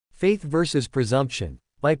Faith versus Presumption,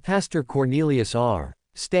 by Pastor Cornelius R.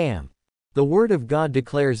 Stam. The Word of God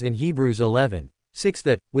declares in Hebrews 11:6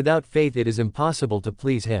 that, without faith it is impossible to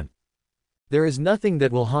please Him. There is nothing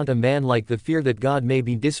that will haunt a man like the fear that God may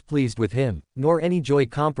be displeased with him, nor any joy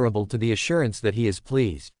comparable to the assurance that He is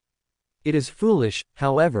pleased. It is foolish,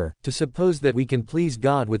 however, to suppose that we can please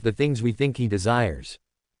God with the things we think He desires.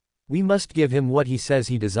 We must give Him what He says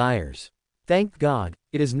He desires. Thank God,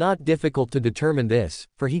 it is not difficult to determine this,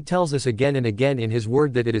 for He tells us again and again in His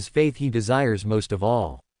Word that it is faith He desires most of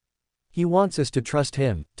all. He wants us to trust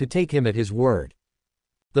Him, to take Him at His word.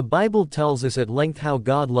 The Bible tells us at length how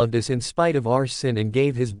God loved us in spite of our sin and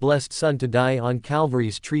gave His blessed Son to die on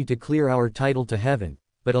Calvary's tree to clear our title to heaven,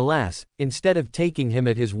 but alas, instead of taking Him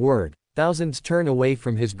at His word, thousands turn away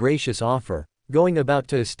from His gracious offer, going about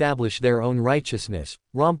to establish their own righteousness.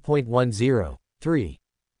 Rom.103.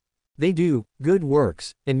 They do good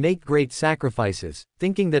works, and make great sacrifices,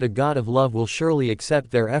 thinking that a God of love will surely accept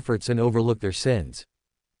their efforts and overlook their sins.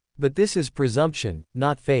 But this is presumption,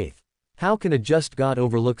 not faith. How can a just God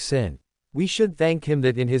overlook sin? We should thank Him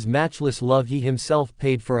that in His matchless love He Himself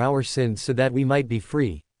paid for our sins so that we might be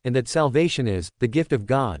free, and that salvation is the gift of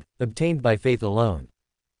God, obtained by faith alone.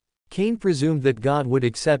 Cain presumed that God would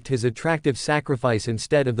accept his attractive sacrifice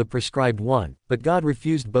instead of the prescribed one, but God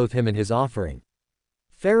refused both him and his offering.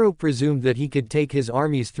 Pharaoh presumed that he could take his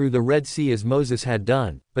armies through the Red Sea as Moses had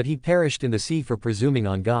done, but he perished in the sea for presuming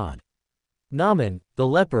on God. Naaman, the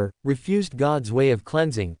leper, refused God's way of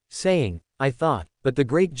cleansing, saying, "I thought," but the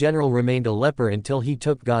great general remained a leper until he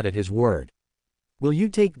took God at His word. Will you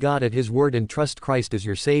take God at His word and trust Christ as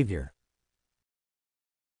your Savior?